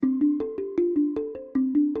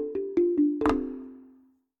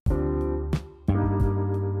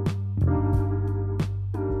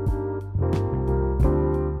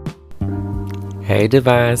Hey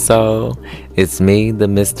Divine Soul, it's me, the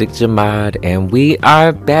Mystic Jamad, and we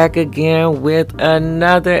are back again with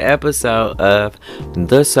another episode of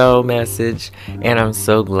The Soul Message. And I'm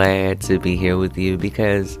so glad to be here with you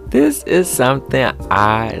because this is something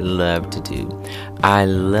I love to do. I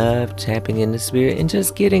love tapping in the spirit and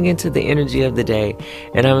just getting into the energy of the day.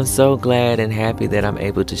 And I'm so glad and happy that I'm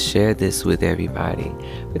able to share this with everybody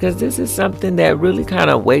because this is something that really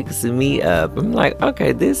kind of wakes me up. I'm like,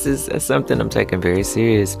 okay, this is something I'm taking very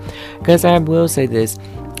serious. Because I will say this,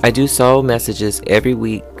 I do soul messages every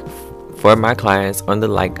week for my clients on the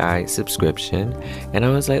Light Guide subscription. And I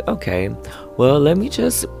was like, okay, well, let me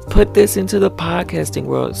just put this into the podcasting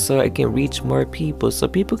world so I can reach more people, so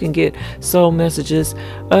people can get soul messages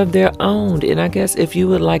of their own. And I guess if you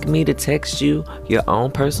would like me to text you your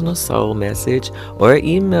own personal soul message or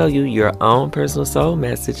email you your own personal soul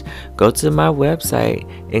message, go to my website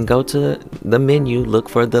and go to the menu, look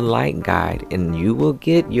for the Light Guide, and you will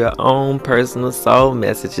get your own personal soul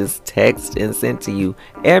messages text and sent to you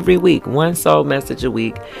every week, one soul message a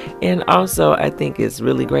week. And also, I think it's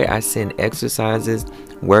really great. I send exercises,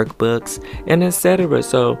 workbooks, and etc.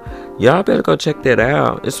 So y'all better go check that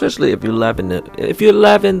out, especially if you're loving the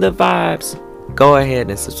vibes. Go ahead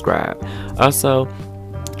and subscribe. Also,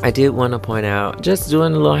 I did want to point out, just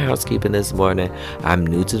doing a little housekeeping this morning, I'm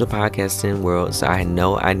new to the podcasting world, so I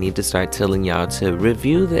know I need to start telling y'all to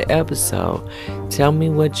review the episode. Tell me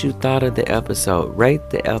what you thought of the episode. Rate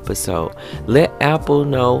the episode. Let Apple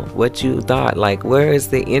know what you thought. Like, where is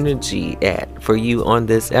the energy at for you on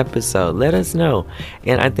this episode? Let us know.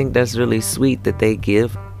 And I think that's really sweet that they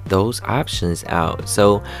give those options out.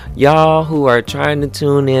 So y'all who are trying to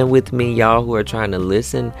tune in with me, y'all who are trying to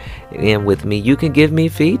listen in with me, you can give me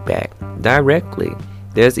feedback directly.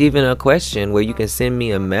 There's even a question where you can send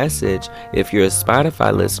me a message. If you're a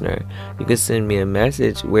Spotify listener, you can send me a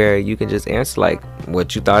message where you can just answer like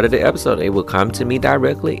what you thought of the episode. It will come to me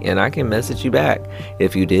directly and I can message you back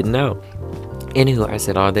if you didn't know. Anywho, I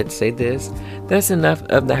said all that to say this. That's enough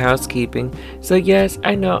of the housekeeping. So yes,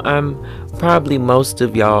 I know I'm probably most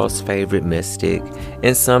of y'all's favorite mystic,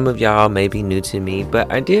 and some of y'all may be new to me, but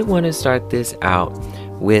I did want to start this out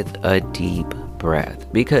with a deep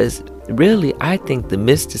breath because really I think the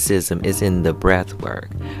mysticism is in the breath work.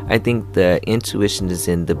 I think the intuition is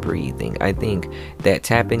in the breathing. I think that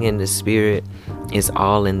tapping in the spirit is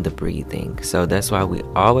all in the breathing. So that's why we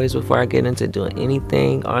always, before I get into doing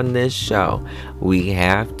anything on this show, we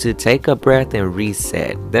have to take a breath and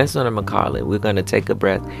reset. That's what I'm gonna call it. We're gonna take a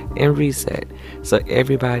breath and reset. So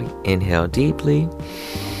everybody inhale deeply,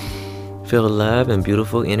 feel love and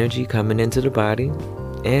beautiful energy coming into the body,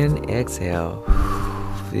 and exhale.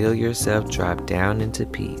 Feel yourself drop down into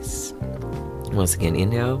peace. Once again,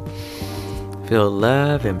 inhale, feel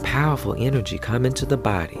love and powerful energy come into the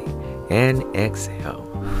body, and exhale.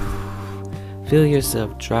 Feel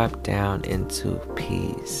yourself drop down into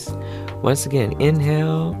peace. Once again,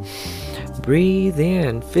 inhale, breathe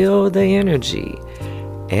in, feel the energy.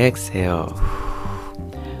 Exhale.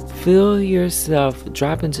 Feel yourself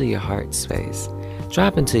drop into your heart space,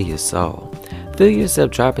 drop into your soul. Feel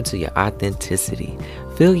yourself drop into your authenticity.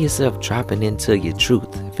 Feel yourself dropping into your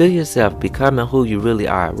truth. Feel yourself becoming who you really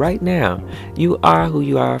are. Right now, you are who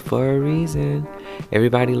you are for a reason.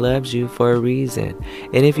 Everybody loves you for a reason.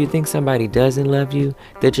 And if you think somebody doesn't love you,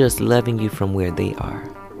 they're just loving you from where they are.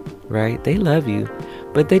 Right? They love you,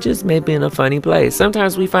 but they just may be in a funny place.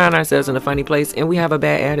 Sometimes we find ourselves in a funny place and we have a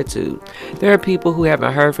bad attitude. There are people who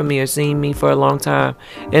haven't heard from me or seen me for a long time,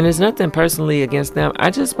 and there's nothing personally against them. I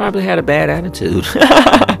just probably had a bad attitude.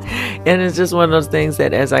 And it's just one of those things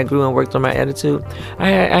that as I grew and worked on my attitude,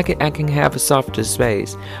 I can have a softer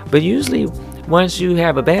space. But usually once you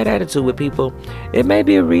have a bad attitude with people, it may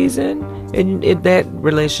be a reason, and that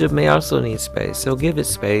relationship may also need space. So give it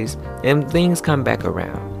space and things come back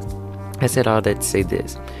around. I said all that to say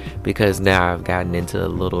this because now I've gotten into a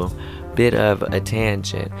little bit of a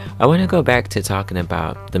tangent. I want to go back to talking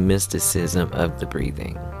about the mysticism of the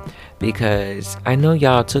breathing, because I know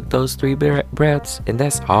y'all took those 3 breaths and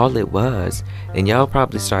that's all it was, and y'all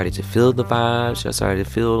probably started to feel the vibes. Y'all started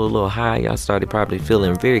to feel a little high. Y'all started probably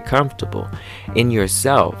feeling very comfortable in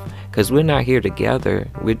yourself, because we're not here together.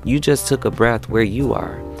 You just took a breath where you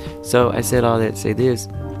are. So I said all that to say this.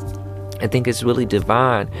 I think it's really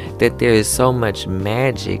divine that there is so much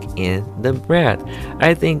magic in the breath.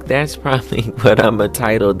 I think that's probably what I'm going to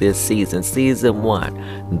title this season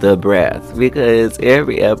 1, The Breath, because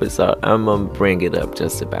every episode I'm going to bring it up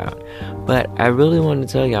just about. But I really want to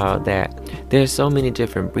tell y'all that There's so many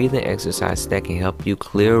different breathing exercises that can help you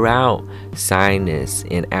clear out sinus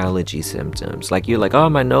and allergy symptoms. Like you're like, oh,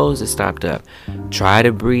 my nose is stopped up. Try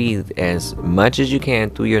to breathe as much as you can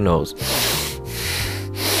through your nose.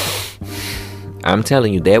 I'm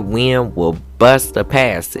telling you, that wind will bust a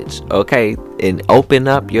passage, okay? And open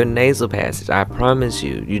up your nasal passage. I promise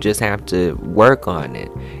you. You just have to work on it.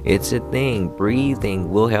 It's a thing. Breathing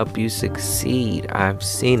will help you succeed. I've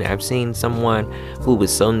seen someone who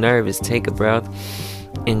was so nervous take a breath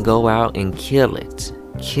and go out and kill it.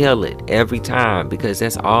 Kill it every time, because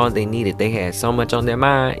that's all they needed. They had so much on their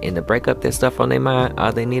mind, and to break up that stuff on their mind,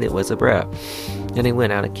 all they needed was a breath. And they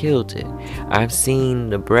went out and killed it. I've seen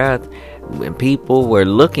the breath when people were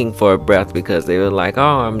looking for a breath because they were like,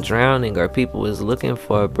 oh, I'm drowning, or people was looking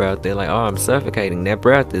for a breath. They're like, oh, I'm suffocating. That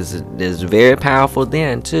breath is very powerful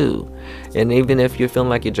then too. And even if you're feeling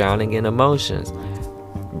like you're drowning in emotions,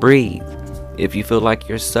 breathe. If you feel like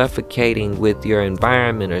you're suffocating with your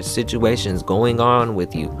environment or situations going on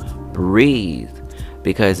with you, breathe,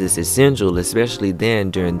 because it's essential, especially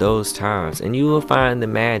then during those times, and you will find the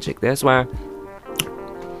magic. That's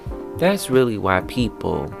really why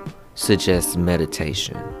people suggest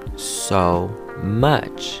meditation so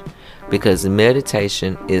much, because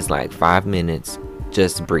meditation is like 5 minutes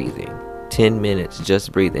just breathing, 10 minutes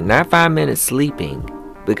just breathing, not 5 minutes sleeping,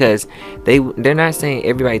 because they're not saying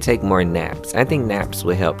everybody take more naps. I think naps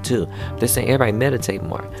would help too. They're saying everybody meditate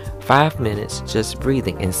more. 5 minutes just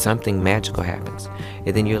breathing and something magical happens.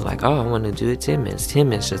 And then you're like, oh, I want to do it 10 minutes. 10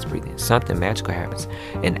 minutes just breathing. Something magical happens.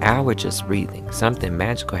 An hour just breathing. Something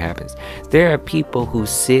magical happens. There are people who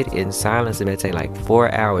sit in silence and meditate like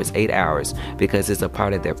 4 hours, 8 hours, because it's a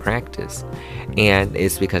part of their practice. And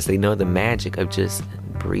it's because they know the magic of just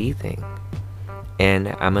breathing. And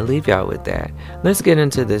I'm going to leave y'all with that. Let's get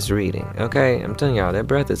into this reading, okay? I'm telling y'all, that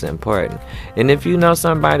breath is important. And if you know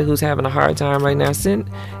somebody who's having a hard time right now, send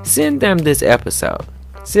them this episode.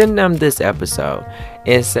 Send them this episode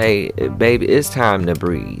and say, baby, it's time to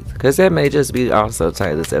breathe. Because that may just be also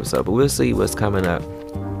titled this episode. But we'll see what's coming up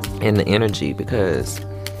in the energy, because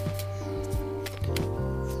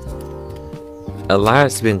a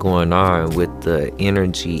lot's been going on with the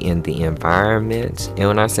energy in the environment. And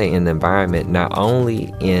when I say in the environment, not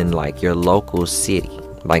only in like your local city,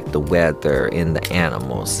 like the weather and the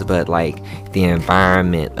animals, but like the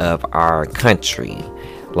environment of our country,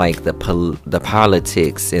 like the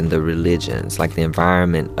politics and the religions, like the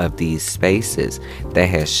environment of these spaces that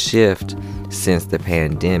has shifted since the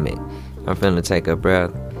pandemic. I'm finna take a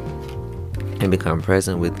breath and become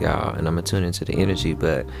present with y'all, and I'm gonna tune into the energy.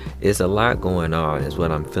 But it's a lot going on is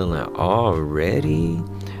what I'm feeling already.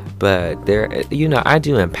 But there, I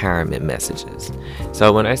do empowerment messages.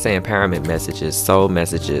 So when I say empowerment messages, soul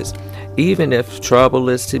messages, even if trouble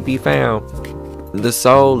is to be found, the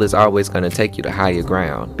soul is always going to take you to higher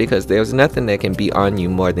ground, because there's nothing that can be on you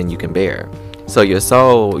more than you can bear. So your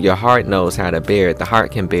soul, your heart knows how to bear it. The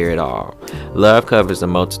heart can bear it all. Love covers a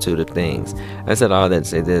multitude of things. I said all that to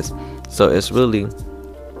say this. So it's really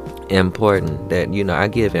important that, I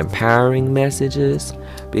give empowering messages,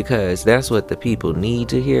 because that's what the people need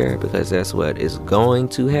to hear, because that's what is going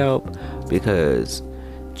to help. Because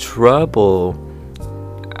trouble,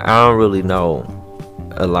 I don't really know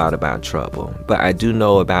a lot about trouble, but I do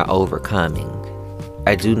know about overcoming.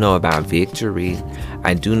 I do know about victory.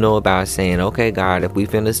 I do know about saying, okay, God, if we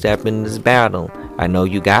finna step in this battle, I know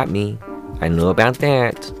you got me. I know about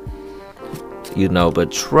that.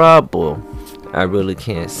 But trouble, I really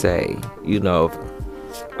can't say.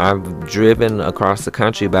 I've driven across the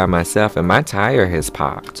country by myself, and my tire has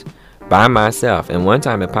popped by myself. And one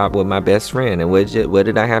time it popped with my best friend. And what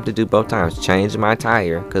did I have to do both times? Change my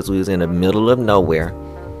tire, because we was in the middle of nowhere.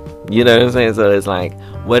 You know what I'm saying? So it's like,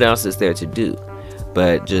 what else is there to do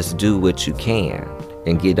but just do what you can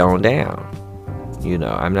and get on down?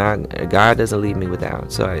 God doesn't leave me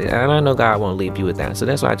without. So and I know God won't leave you without. So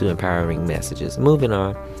that's why I do empowering messages. Moving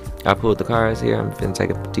on. I pulled the cards here. I'm finna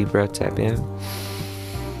take a deep breath, tap in.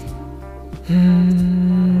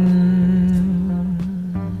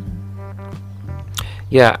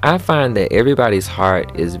 Yeah, I find that everybody's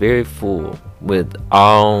heart is very full with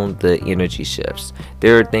all the energy shifts.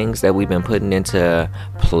 There are things that we've been putting into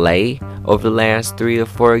play over the last 3 or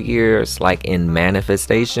 4 years, like in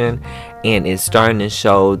manifestation, and it's starting to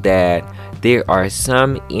show that there are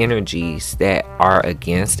some energies that are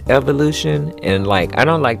against evolution. And I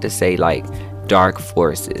don't like to say dark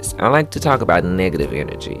forces. I like to talk about negative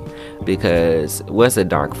energy, because what's a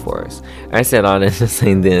dark force? I said all this to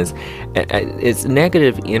say this. It's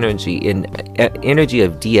negative energy, in energy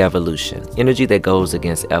of de-evolution, energy that goes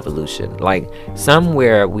against evolution. Like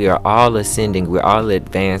somewhere we are all ascending, we're all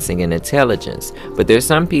advancing in intelligence, but there's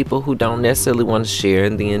some people who don't necessarily want to share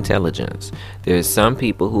in the intelligence. There's some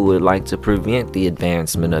people who would like to prevent the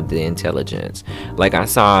advancement of the intelligence. Like I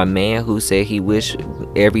saw a man who said he wished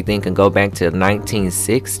everything can go back to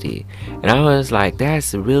 1960, and I was like,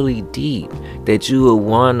 that's really deep, that you would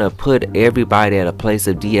want to put everybody at a place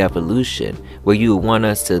of de-evolution, where you would want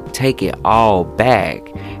us to take it all back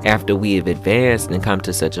after we have advanced and come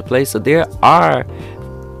to such a place. So there are,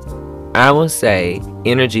 I will say,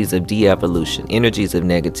 energies of de-evolution, energies of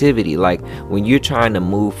negativity. Like when you're trying to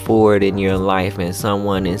move forward in your life and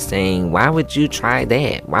someone is saying, why would you try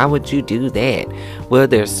that? Why would you do that? Well,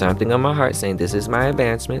 there's something on my heart saying this is my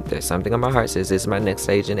advancement. There's something on my heart says this is my next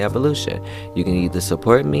stage in evolution. You can either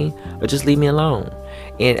support me or just leave me alone.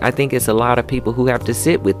 And I think it's a lot of people who have to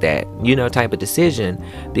sit with that, type of decision,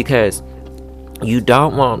 because you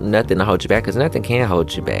don't want nothing to hold you back, because nothing can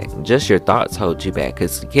hold you back. Just your thoughts hold you back,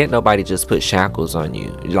 because can't nobody just put shackles on you.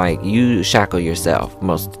 Like, you shackle yourself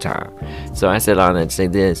most of the time. So I said all that to say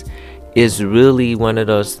this. It's really one of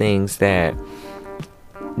those things that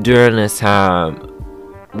during this time,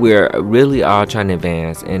 we're really all trying to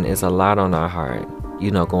advance, and it's a lot on our heart,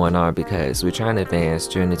 going on, because we're trying to advance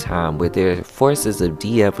during the time where there are forces of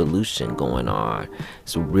de-evolution going on.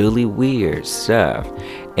 It's really weird stuff.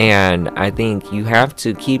 And I think you have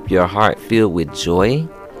to keep your heart filled with joy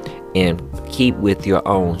and keep with your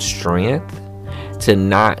own strength to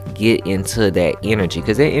not get into that energy,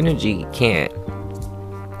 because that energy can't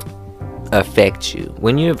affect you.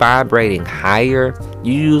 When you're vibrating higher,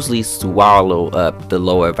 you usually swallow up the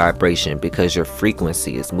lower vibration, because your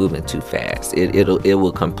frequency is moving too fast. It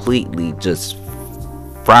will completely just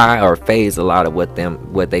fry or phase a lot of what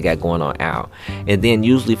they got going on out. And then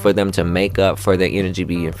usually for them to make up for their energy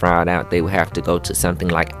being fried out, they would have to go to something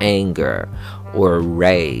like anger or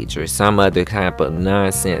rage or some other type of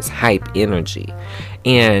nonsense hype energy.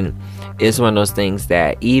 And it's one of those things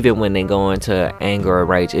that even when they go into anger or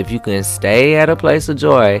rage, if you can stay at a place of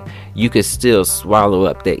joy, you could still swallow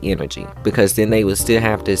up that energy, because then they would still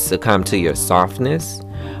have to succumb to your softness,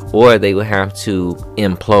 or they would have to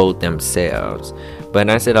implode themselves. But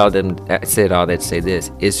I said all that to say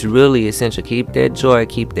this. It's really essential. Keep that joy,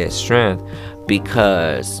 keep that strength,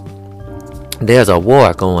 because there's a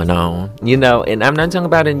war going on, and I'm not talking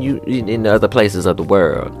about in other places of the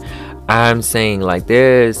world. I'm saying, like,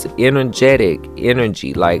 there's energetic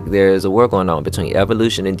energy, like there's a war going on between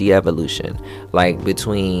evolution and de-evolution, like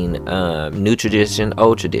between new tradition,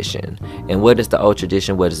 old tradition. And what is the old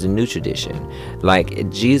tradition? What is the new tradition? Like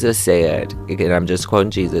Jesus said, and I'm just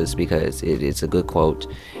quoting Jesus because it's a good quote.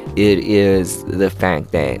 It is the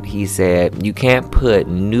fact that he said, you can't put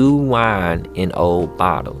new wine in old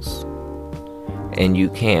bottles, and you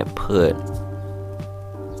can't put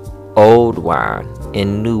old wine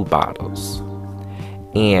in new bottles.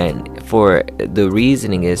 And for the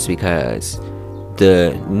reasoning is because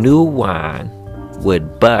the new wine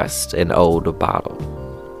would bust an older bottle,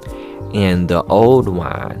 and the old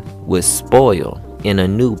wine would spoil in a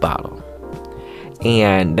new bottle.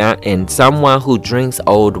 And someone who drinks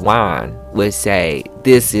old wine would say,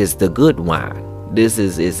 this is the good wine. This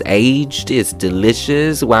is aged, it's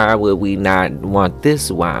delicious. Why would we not want this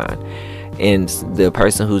wine? And the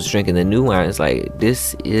person who's drinking the new wine is like,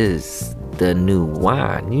 this is the new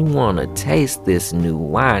wine. You want to taste this new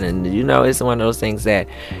wine. And it's one of those things that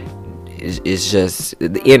is just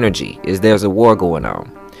the energy. There's a war going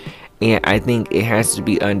on. And I think it has to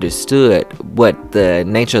be understood what the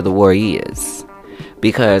nature of the war is.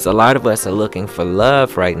 Because a lot of us are looking for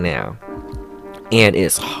love right now. And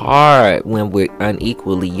it's hard when we're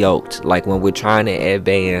unequally yoked, like when we're trying to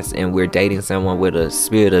advance and we're dating someone with a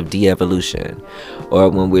spirit of de-evolution, or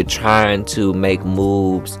when we're trying to make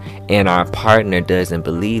moves and our partner doesn't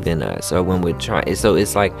believe in us, or when we're trying. So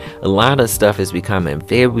it's like a lot of stuff is becoming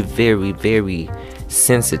very, very, very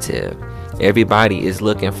sensitive. Everybody is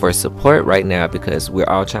looking for support right now because we're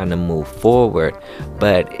all trying to move forward,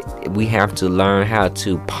 but we have to learn how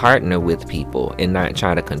to partner with people and not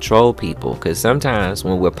try to control people, because sometimes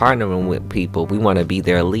when we're partnering with people, we want to be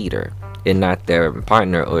their leader and not their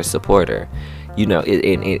partner or supporter.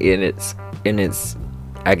 It's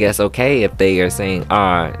I guess okay if they are saying,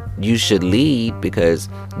 you should lead because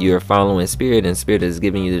you're following spirit and spirit is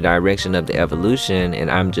giving you the direction of the evolution,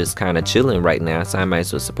 and I'm just kind of chilling right now, so I might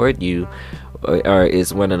as well support you. or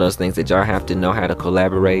it's one of those things that y'all have to know how to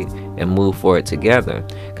collaborate and move forward together,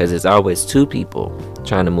 because it's always two people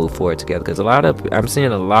trying to move forward together. Because I'm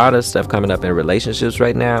seeing a lot of stuff coming up in relationships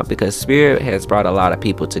right now, because spirit has brought a lot of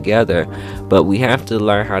people together, but we have to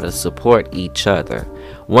learn how to support each other.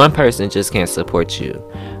 One person just can't support you.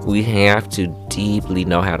 We have to deeply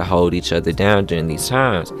know how to hold each other down during these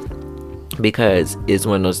times, because it's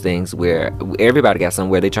one of those things where everybody got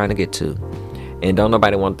somewhere they're trying to get to, and don't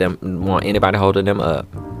nobody want anybody holding them up.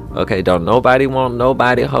 Okay, don't nobody want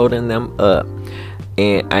nobody holding them up.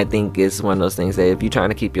 And I think it's one of those things that if you're trying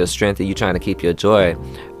to keep your strength and you're trying to keep your joy,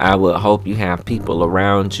 I would hope you have people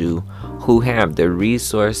around you who have the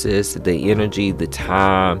resources, the energy, the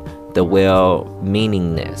time, the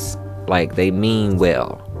well-meaningness, like they mean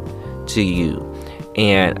well to you.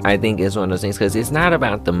 And I think it's one of those things, because it's not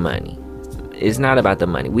about the money. It's not about the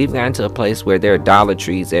money. We've gotten to a place where there are Dollar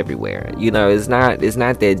Trees everywhere. You know, it's not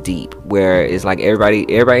that deep where it's like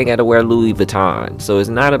everybody got to wear Louis Vuitton. So it's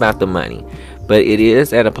not about the money, but it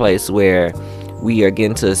is at a place where we are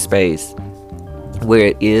getting to a space where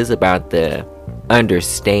it is about the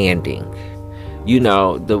understanding. You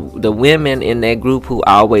know, the women in that group who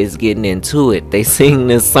always getting into it, they sing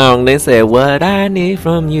this song. They say, "What I need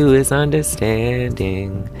from you is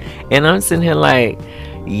understanding." And I'm sitting here like,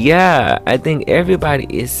 yeah, I think everybody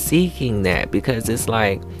is seeking that, because it's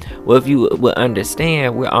like, well, if you will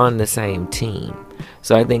understand, we're on the same team.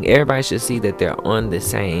 So I think everybody should see that they're on the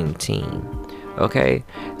same team. Okay,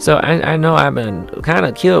 so I know I've been kind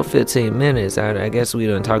of killed 15 minutes. I guess we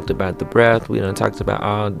done talked about the breath. We done talked about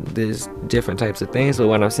all these different types of things. But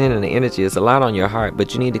what I'm seeing in the energy is a lot on your heart.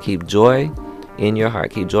 But you need to keep joy in your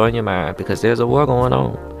heart. Keep joy in your mind, because there's a war going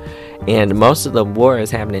on. And most of the war is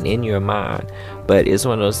happening in your mind. But it's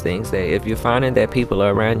one of those things that if you're finding that people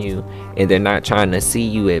are around you and they're not trying to see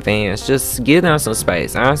you advance, just give them some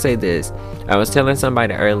space. I'll say this. I was telling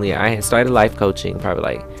somebody earlier, I had started life coaching probably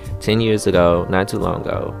like 10 years ago, not too long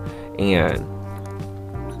ago. And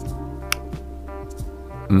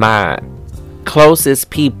my closest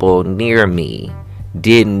people near me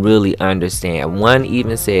didn't really understand. One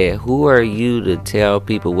even said, "Who are you to tell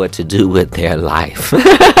people what to do with their life?"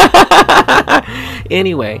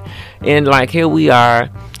 Anyway, and like here we are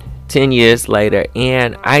 10 years later,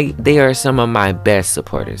 and they are some of my best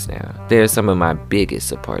supporters now. They're some of my biggest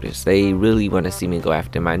supporters. They really want to see me go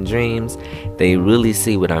after my dreams. They really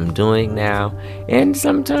see what I'm doing now. And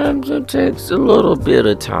sometimes it takes a little bit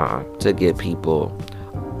of time to get people,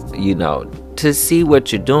 you know, to see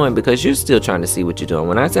what you're doing, because you're still trying to see what you're doing.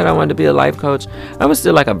 When I said I wanted to be a life coach, I was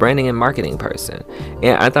still like a branding and marketing person.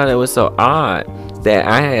 And I thought it was so odd that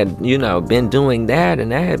I had, you know, been doing that,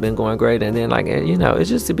 and that had been going great. And then, like, you know,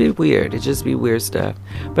 it's just a bit weird. It just be weird stuff.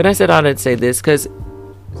 But I said all that to say this, because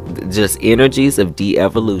just energies of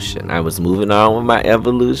de-evolution. I was moving on with my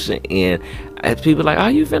evolution, and people like, "Oh,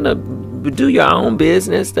 you finna do your own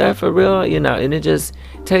business stuff for real?" You know, and it just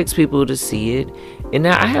takes people to see it. And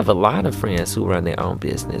now I have a lot of friends who run their own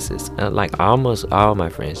businesses. Like almost all my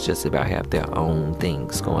friends just about have their own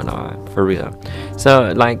things going on, for real.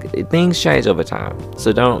 So like things change over time.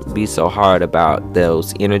 So don't be so hard about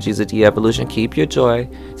those energies of de-evolution. Keep your joy.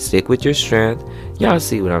 Stick with your strength. Y'all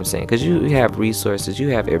see what I'm saying? Because you have resources.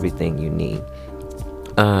 You have everything you need.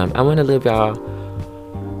 I want to leave y'all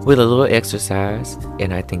with a little exercise,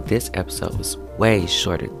 and I think this episode was way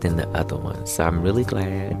shorter than the other one, so I'm really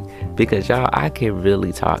glad, because y'all, I can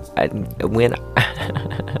really talk I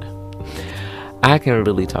can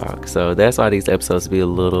really talk, so that's why these episodes be a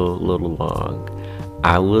little long.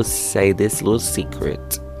 I will say this little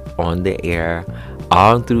secret on the air.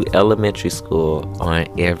 All through elementary school, on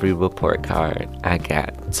every report card, I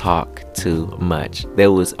got talk too much.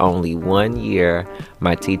 There was only 1 year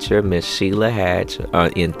my teacher, Miss Sheila Hatch,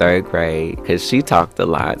 in 3rd grade, because she talked a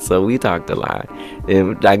lot, so we talked a lot.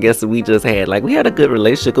 And I guess we just had, like, we had a good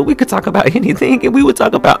relationship, because we could talk about anything, and we would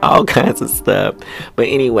talk about all kinds of stuff. But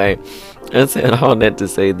anyway, I said all that to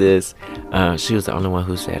say this. She was the only one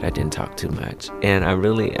who said I didn't talk too much. And I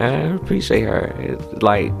appreciate her. It's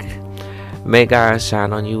like, may God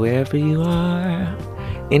shine on you wherever you are.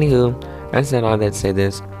 Anywho, I said all that to say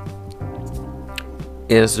this.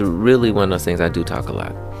 It's really one of those things. I do talk a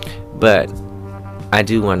lot, but I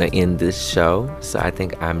do want to end this show, so I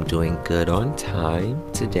think I'm doing good on time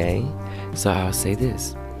today. So I'll say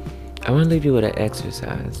this. I want to leave you with an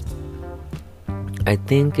exercise. I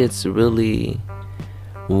think it's really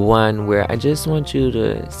one where I just want you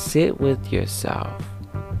to sit with yourself,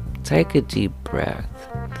 take a deep breath,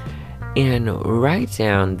 and write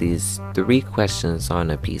down these 3 questions on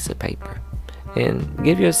a piece of paper, and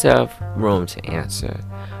give yourself room to answer.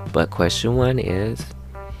 But question 1 is,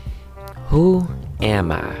 Who am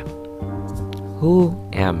I? Who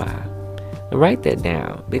am I? Write that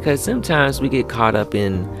down, because sometimes we get caught up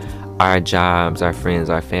in our jobs, our friends,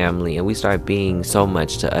 our family, and we start being so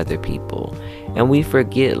much to other people. And we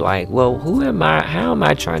forget, like, well, who am I? How am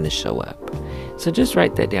I trying to show up? So just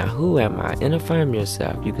write that down. Who am I? And affirm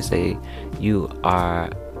yourself. You can say you are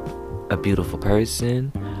a beautiful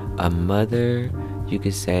person, a mother. You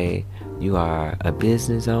could say you are a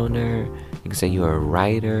business owner. You can say you're a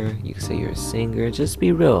writer. You can say you're a singer. Just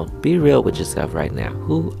be real. Be real with yourself right now.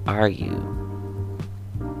 Who are you?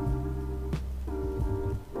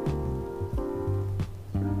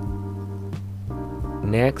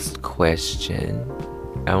 Next question,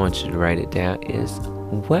 I want you to write it down, is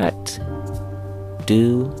what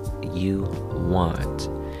do you want?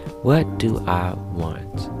 What do I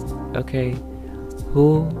want? Okay,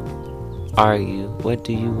 who are you? What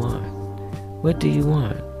do you want? What do you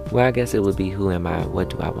want? Well, I guess it would be who am I? What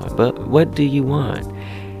do I want? But what do you want?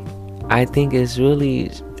 I think it's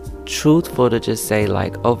really truthful to just say,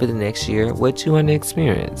 like, over the next year, what you want to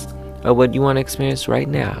experience, or what you want to experience right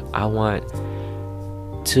now. I want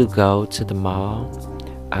to go to the mall.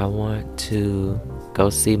 I want to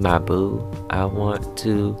go see my boo. I want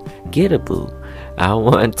to get a boo. I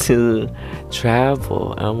want to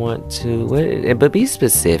travel. I want to, but be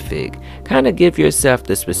specific. Kind of give yourself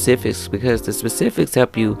the specifics, because the specifics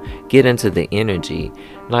help you get into the energy.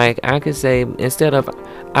 Like, I could say, instead of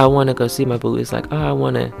I want to go see my boo, it's like, oh, I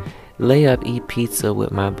want to lay up, eat pizza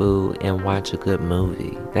with my boo and watch a good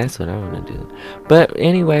movie. That's what I want to do. But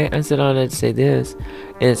anyway, I said all that to say this.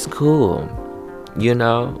 It's cool. You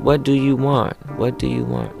know, what do you want? What do you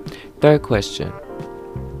want? Third question.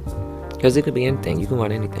 Because it could be anything. You can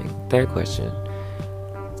want anything. Third question.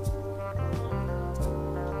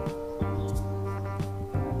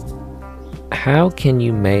 How can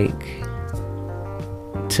you make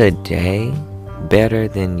today better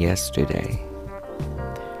than yesterday?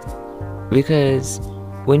 Because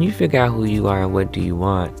when you figure out who you are and what do you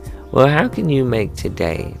want, well, how can you make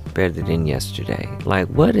today better than yesterday? Like,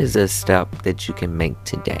 what is a step that you can make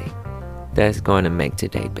today that's going to make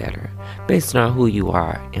today better based on who you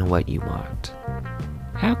are and what you want?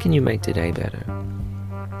 How can you make today better?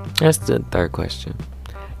 That's the third question.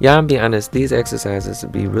 Y'all, I'm be honest, these exercises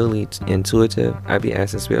would be really intuitive. I'd be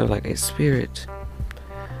asking Spirit, like, hey, Spirit,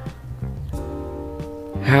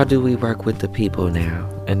 how do we work with the people now?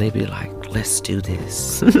 And they'd be like, let's do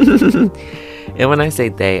this. And when I say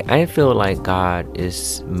they, I feel like God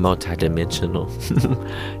is multidimensional.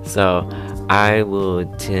 So I will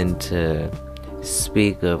tend to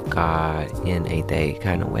speak of God in a they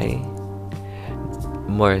kind of way,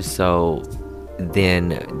 more so than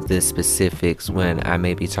the specifics when I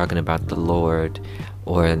may be talking about the Lord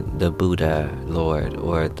or the Buddha Lord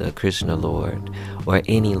or the Krishna Lord or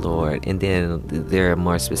any Lord. And then there are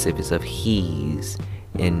more specifics of he's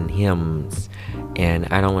and hymns, and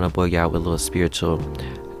I don't want to bore y'all with little spiritual,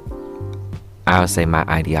 I'll say, my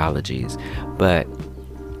ideologies, but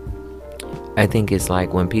I think it's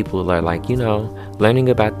like when people are like, you know, learning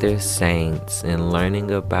about their saints and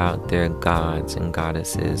learning about their gods and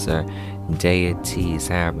goddesses or deities,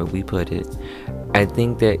 however we put it, I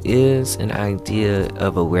think there is an idea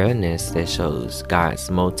of awareness that shows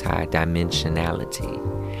God's multi-dimensionality.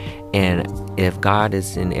 And if God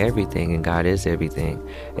is in everything and God is everything,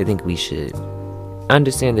 I think we should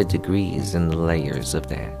understand the degrees and the layers of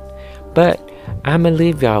that. But I'm going to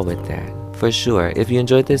leave y'all with that for sure. If you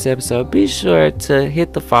enjoyed this episode, be sure to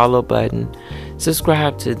hit the follow button.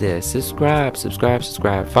 Subscribe to this. Subscribe,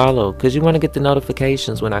 follow, because you want to get the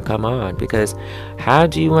notifications when I come on. Because how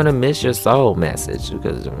do you want to miss your soul message?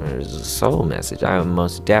 Because there's a soul message. I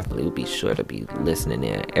most definitely will be sure to be listening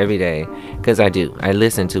in every day, because I do. I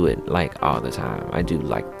listen to it like all the time. I do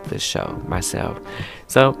like the show myself.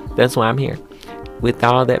 So that's why I'm here. With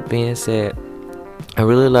all that being said, I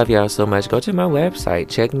really love y'all so much. Go to my website.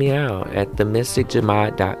 Check me out at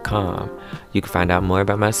themysticjamad.com. You can find out more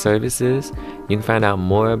about my services. You can find out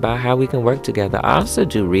more about how we can work together. I also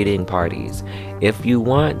do reading parties. If you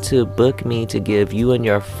want to book me to give you and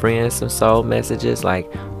your friends some soul messages, like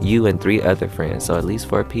you and 3 other friends, so at least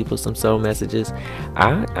 4 people some soul messages,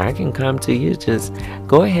 I can come to you. Just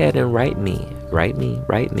go ahead and write me,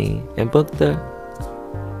 and book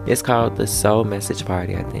it's called the Soul Message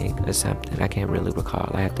Party, I think, or something. I can't really recall.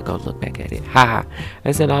 I have to go look back at it. Ha!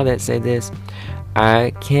 I said all that to say this.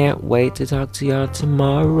 I can't wait to talk to y'all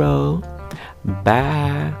tomorrow.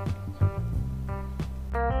 Bye.